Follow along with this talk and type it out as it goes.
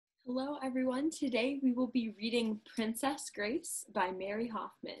Hello everyone, today we will be reading Princess Grace by Mary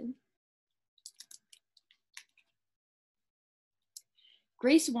Hoffman.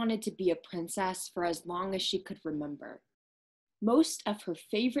 Grace wanted to be a princess for as long as she could remember. Most of her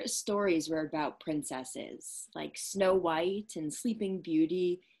favorite stories were about princesses, like Snow White and Sleeping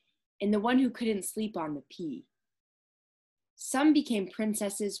Beauty, and the one who couldn't sleep on the pea. Some became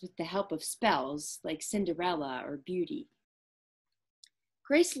princesses with the help of spells, like Cinderella or Beauty.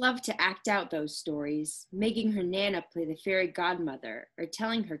 Grace loved to act out those stories, making her Nana play the fairy godmother or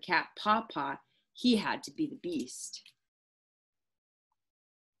telling her cat Paw Paw he had to be the beast.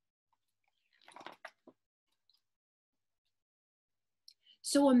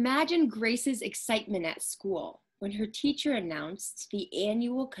 So imagine Grace's excitement at school when her teacher announced the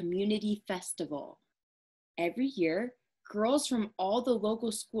annual community festival. Every year, girls from all the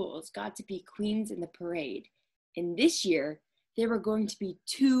local schools got to be queens in the parade, and this year, there were going to be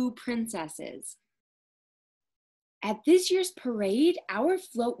 2 princesses. At this year's parade, our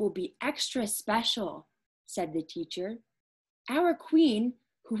float will be extra special, said the teacher. Our queen,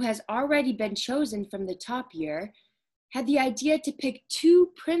 who has already been chosen from the top year, had the idea to pick 2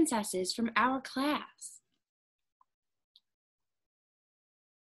 princesses from our class.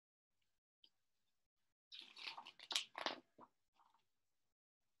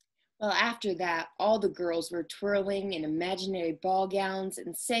 Well, after that, all the girls were twirling in imaginary ball gowns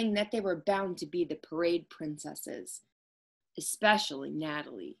and saying that they were bound to be the parade princesses, especially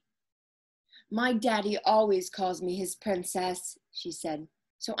Natalie. My daddy always calls me his princess, she said,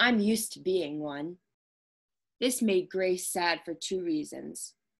 so I'm used to being one. This made Grace sad for 2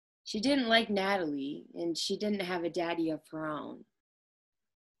 reasons. She didn't like Natalie, and she didn't have a daddy of her own.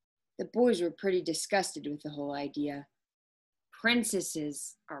 The boys were pretty disgusted with the whole idea.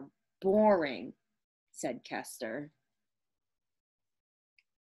 Princesses are boring, said Kester.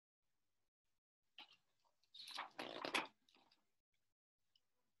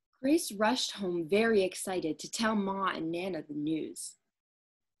 Grace rushed home very excited to tell Ma and Nana the news.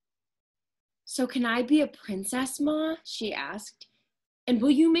 So can I be a princess, Ma? She asked. And will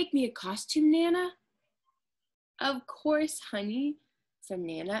you make me a costume, Nana? Of course, honey, said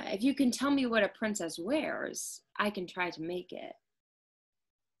Nana. If you can tell me what a princess wears, I can try to make it.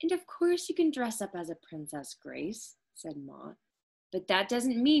 And of course you can dress up as a princess, Grace, said Ma, but that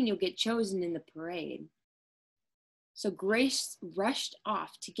doesn't mean you'll get chosen in the parade. So Grace rushed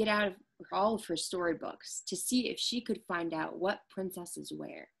off to get out of all of her storybooks to see if she could find out what princesses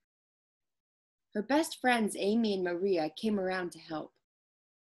wear. Her best friends, Amy and Maria, came around to help.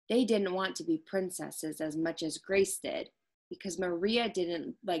 They didn't want to be princesses as much as Grace did because Maria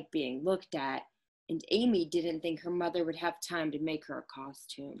didn't like being looked at, and Amy didn't think her mother would have time to make her a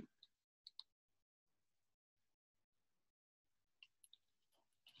costume.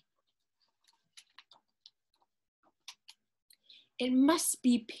 It must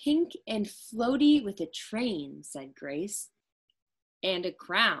be pink and floaty with a train, said Grace. And a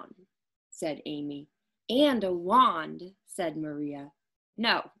crown, said Amy. And a wand, said Maria.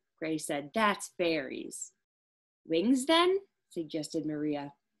 No, Grace said, that's fairies. Wings then, suggested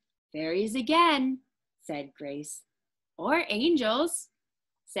Maria. Fairies again, said Grace. Or angels,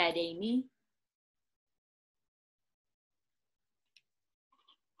 said Amy.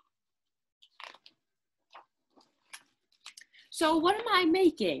 So what am I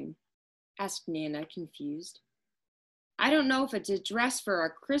making? Asked Nana, confused. I don't know if it's a dress for a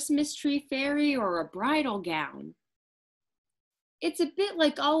Christmas tree fairy or a bridal gown. It's a bit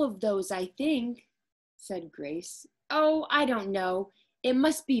like all of those, I think, said Grace. Oh, I don't know. It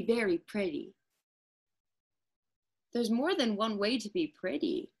must be very pretty. There's more than one way to be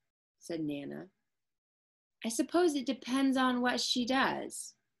pretty, said Nana. I suppose it depends on what she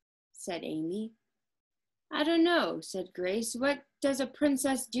does, said Amy. I don't know, said Grace. What does a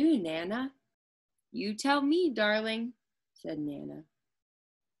princess do, Nana? You tell me, darling, said Nana.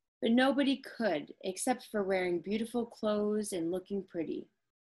 But nobody could, except for wearing beautiful clothes and looking pretty.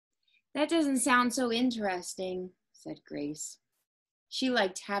 That doesn't sound so interesting, said Grace. She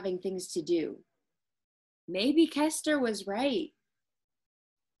liked having things to do. Maybe Kester was right.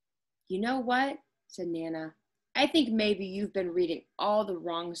 You know what, said Nana. I think maybe you've been reading all the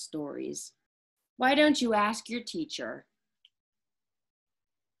wrong stories. Why don't you ask your teacher?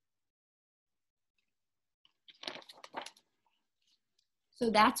 So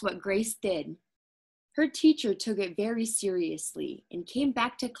that's what Grace did. Her teacher took it very seriously and came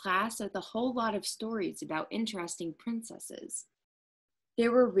back to class with a whole lot of stories about interesting princesses.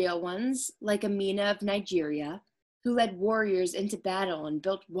 There were real ones, like Amina of Nigeria, who led warriors into battle and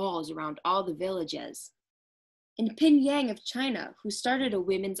built walls around all the villages. and Pin Yang of China, who started a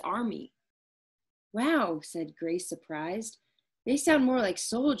women's army. Wow, said Grace, surprised. They sound more like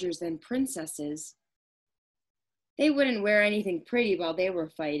soldiers than princesses. They wouldn't wear anything pretty while they were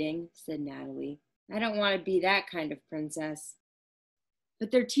fighting, said Natalie. I don't want to be that kind of princess.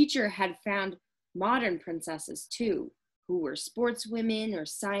 But their teacher had found modern princesses too, who were sportswomen or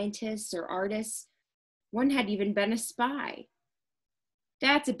scientists or artists. One had even been a spy.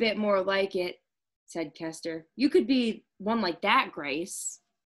 That's a bit more like it, said Kester. You could be one like that, Grace.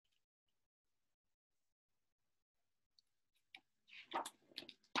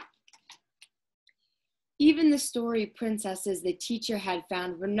 Even the story princesses the teacher had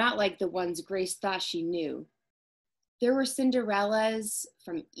found were not like the ones Grace thought she knew. There were Cinderellas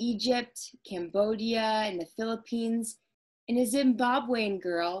from Egypt, Cambodia, and the Philippines, and a Zimbabwean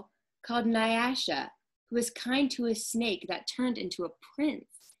girl called Nyasha, who was kind to a snake that turned into a prince.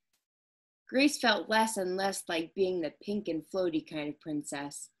 Grace felt less and less like being the pink and floaty kind of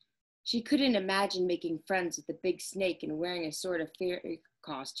princess. She couldn't imagine making friends with the big snake and wearing a sort of fairy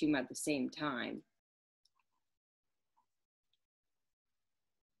costume at the same time.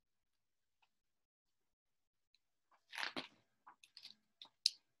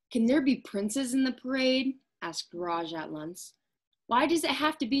 Can there be princes in the parade? Asked Raj at lunch. Why does it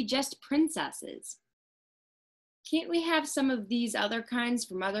have to be just princesses? Can't we have some of these other kinds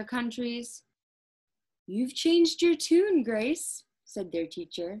from other countries? You've changed your tune, Grace, said their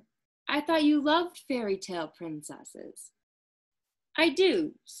teacher. I thought you loved fairy tale princesses. I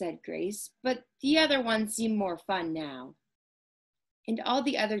do, said Grace, but the other ones seem more fun now. And all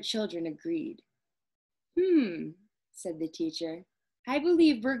the other children agreed. Said the teacher. I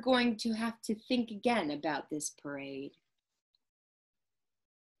believe we're going to have to think again about this parade.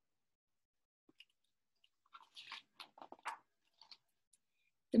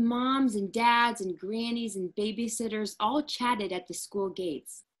 The moms and dads and grannies and babysitters all chatted at the school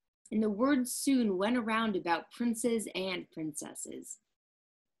gates, and the word soon went around about princes and princesses.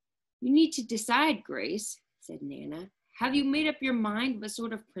 You need to decide, Grace, said Nana. Have you made up your mind what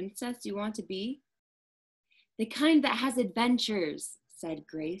sort of princess you want to be? The kind that has adventures, said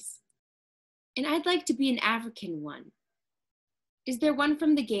Grace. And I'd like to be an African one. Is there one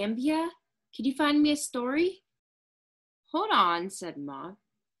from the Gambia? Could you find me a story? Hold on, said Ma.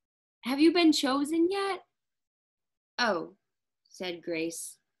 Have you been chosen yet? Oh, said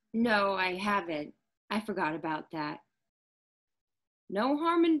Grace. No, I haven't. I forgot about that. No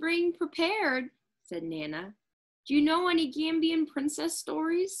harm in being prepared, said Nana. Do you know any Gambian princess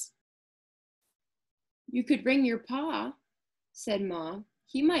stories? You could ring your pa, said Ma.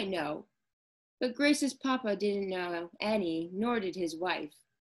 He might know. But Grace's papa didn't know any, nor did his wife.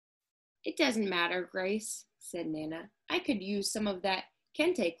 It doesn't matter, Grace, said Nana. I could use some of that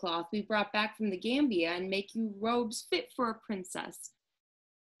kente cloth we brought back from the Gambia and make you robes fit for a princess.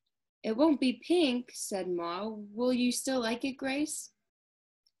 It won't be pink, said Ma. Will you still like it, Grace?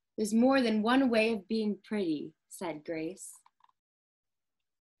 There's more than one way of being pretty, said Grace.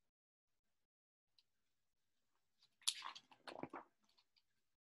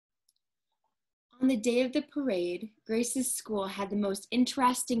 On the day of the parade, Grace's school had the most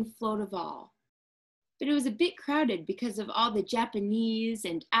interesting float of all. But it was a bit crowded because of all the Japanese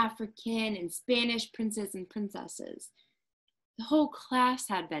and African and Spanish princes and princesses. The whole class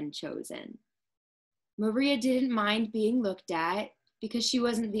had been chosen. Maria didn't mind being looked at because she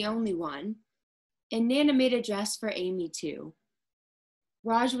wasn't the only one, and Nana made a dress for Amy too.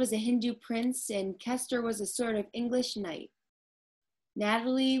 Raj was a Hindu prince and Kester was a sort of English knight.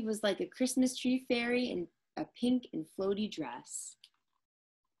 Natalie was like a Christmas tree fairy in a pink and floaty dress.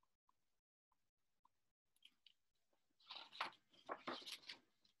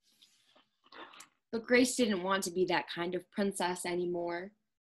 But Grace didn't want to be that kind of princess anymore.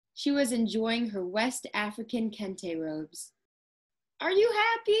 She was enjoying her West African kente robes. Are you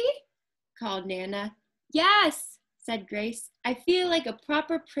happy? Called Nana. Yes, said Grace. I feel like a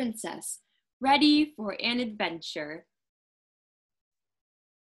proper princess, ready for an adventure.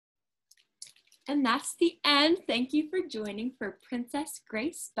 And that's the end. Thank you for joining for Princess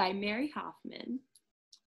Grace by Mary Hoffman.